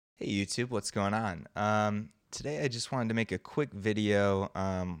Hey YouTube, what's going on? Today I just wanted to make a quick video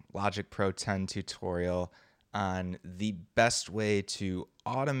Logic Pro 10 tutorial on the best way to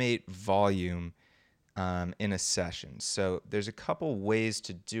automate volume in a session. So there's a couple ways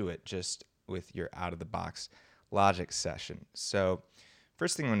to do it just with your out-of-the-box Logic session. So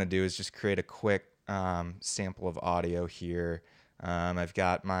first thing I'm going to do is just create a quick sample of audio here. I've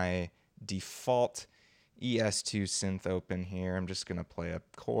got my default ES2 synth open here. I'm just going to play a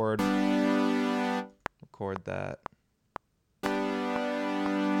chord, record that.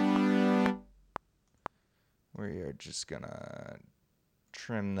 We are just going to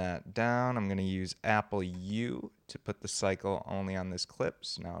trim that down. I'm going to use Apple U to put the cycle only on this clip,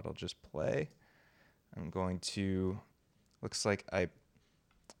 so now it'll just play. I'm going to, looks like I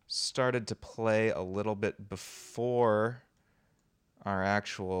started to play a little bit before our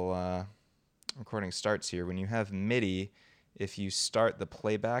actual recording starts here. When you have MIDI, if you start the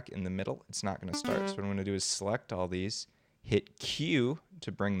playback in the middle, it's not going to start. So what I'm going to do is select all these, hit Q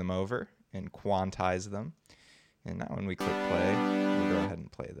to bring them over and quantize them. And now when we click play, we'll go ahead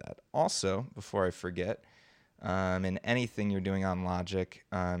and play that. Also, before I forget, in anything you're doing on Logic,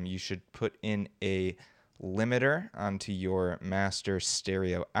 you should put in a limiter onto your master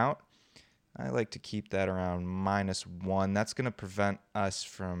stereo out. I like to keep that around -1. That's going to prevent us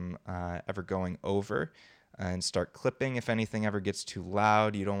from ever going over and start clipping. If anything ever gets too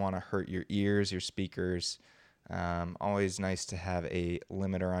loud, you don't want to hurt your ears, your speakers. Always nice to have a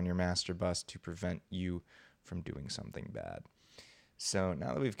limiter on your master bus to prevent you from doing something bad. So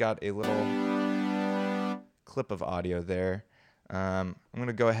now that we've got a little clip of audio there, I'm going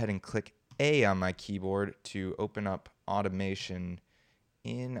to go ahead and click A on my keyboard to open up automation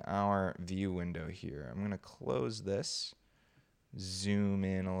in our view window here. I'm going to close this, zoom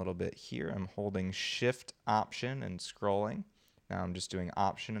in a little bit here. I'm holding Shift Option and scrolling. Now I'm just doing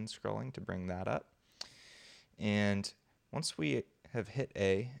Option and scrolling to bring that up. And once we have hit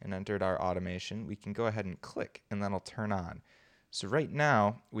A and entered our automation, we can go ahead and click and that'll turn on. So right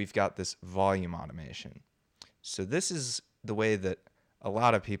now we've got this volume automation. So this is the way that a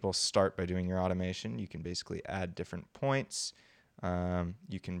lot of people start by doing your automation. You can basically add different points.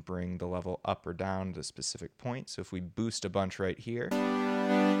 You can bring the level up or down to a specific point. So if we boost a bunch right here,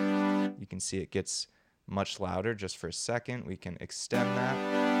 you can see it gets much louder just for a second. We can extend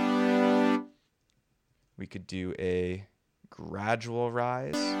that. We could do a gradual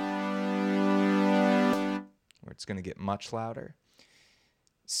rise where it's going to get much louder.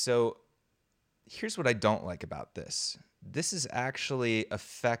 So here's what I don't like about this. This is actually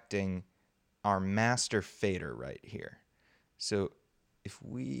affecting our master fader right here. So if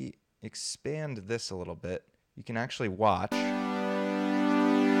we expand this a little bit, you can actually watch the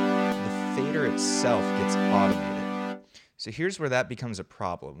fader itself gets automated. So here's where that becomes a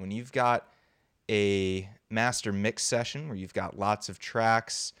problem. When you've got a master mix session where you've got lots of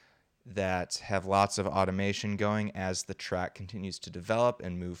tracks that have lots of automation going as the track continues to develop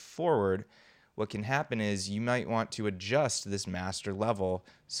and move forward, what can happen is you might want to adjust this master level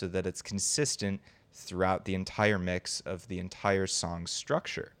so that it's consistent throughout the entire mix of the entire song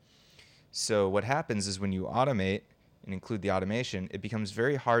structure. So what happens is when you automate and include the automation, it becomes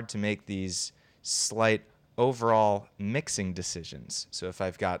very hard to make these slight overall mixing decisions. So if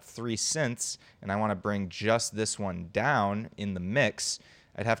I've got 3 synths and I want to bring just this one down in the mix,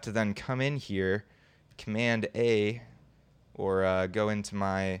 I'd have to then come in here, Command A, or go into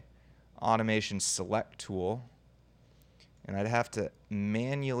my automation select tool, and I'd have to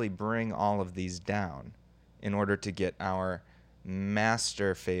manually bring all of these down in order to get our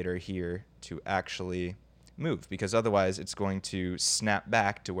master fader here to actually move, because otherwise it's going to snap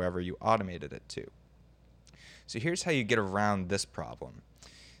back to wherever you automated it to. So here's how you get around this problem.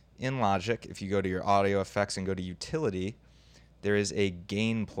 In Logic, if you go to your audio effects and go to utility, there is a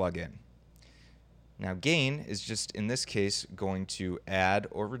gain plugin. Now gain is just, in this case, going to add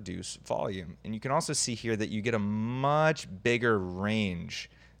or reduce volume. And you can also see here that you get a much bigger range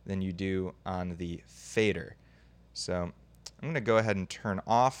than you do on the fader. So I'm going to go ahead and turn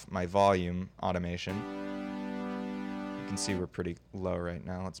off my volume automation. You can see we're pretty low right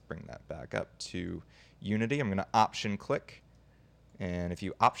now. Let's bring that back up to Unity. I'm going to option click. And if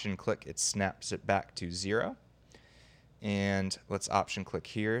you option click, it snaps it back to 0. And let's option click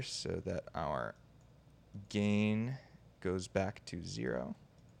here so that our gain goes back to 0.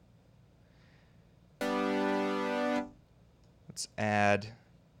 Let's add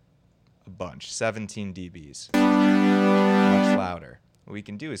a bunch, 17 dBs, much louder. What we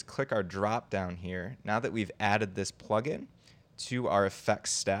can do is click our drop down here. Now that we've added this plugin to our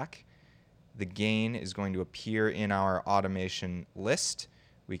effects stack, the gain is going to appear in our automation list.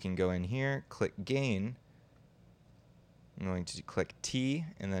 we can go in here, click gain. I'm going to click T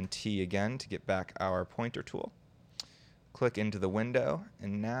and then T again to get back our pointer tool. Click into the window,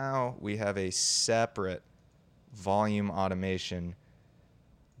 and now we have a separate volume automation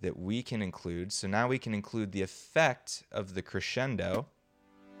that we can include. So now we can include the effect of the crescendo,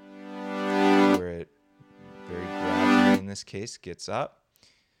 where it very gradually, in this case, gets up,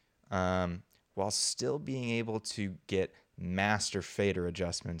 while still being able to get master fader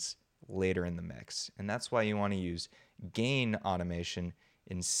adjustments later in the mix. And that's why you want to use gain automation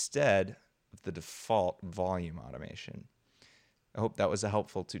instead of the default volume automation. I hope that was a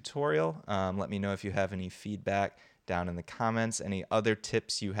helpful tutorial. Let me know if you have any feedback down in the comments, any other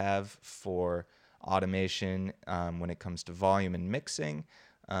tips you have for automation when it comes to volume and mixing.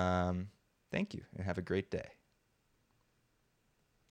 Thank you, and have a great day.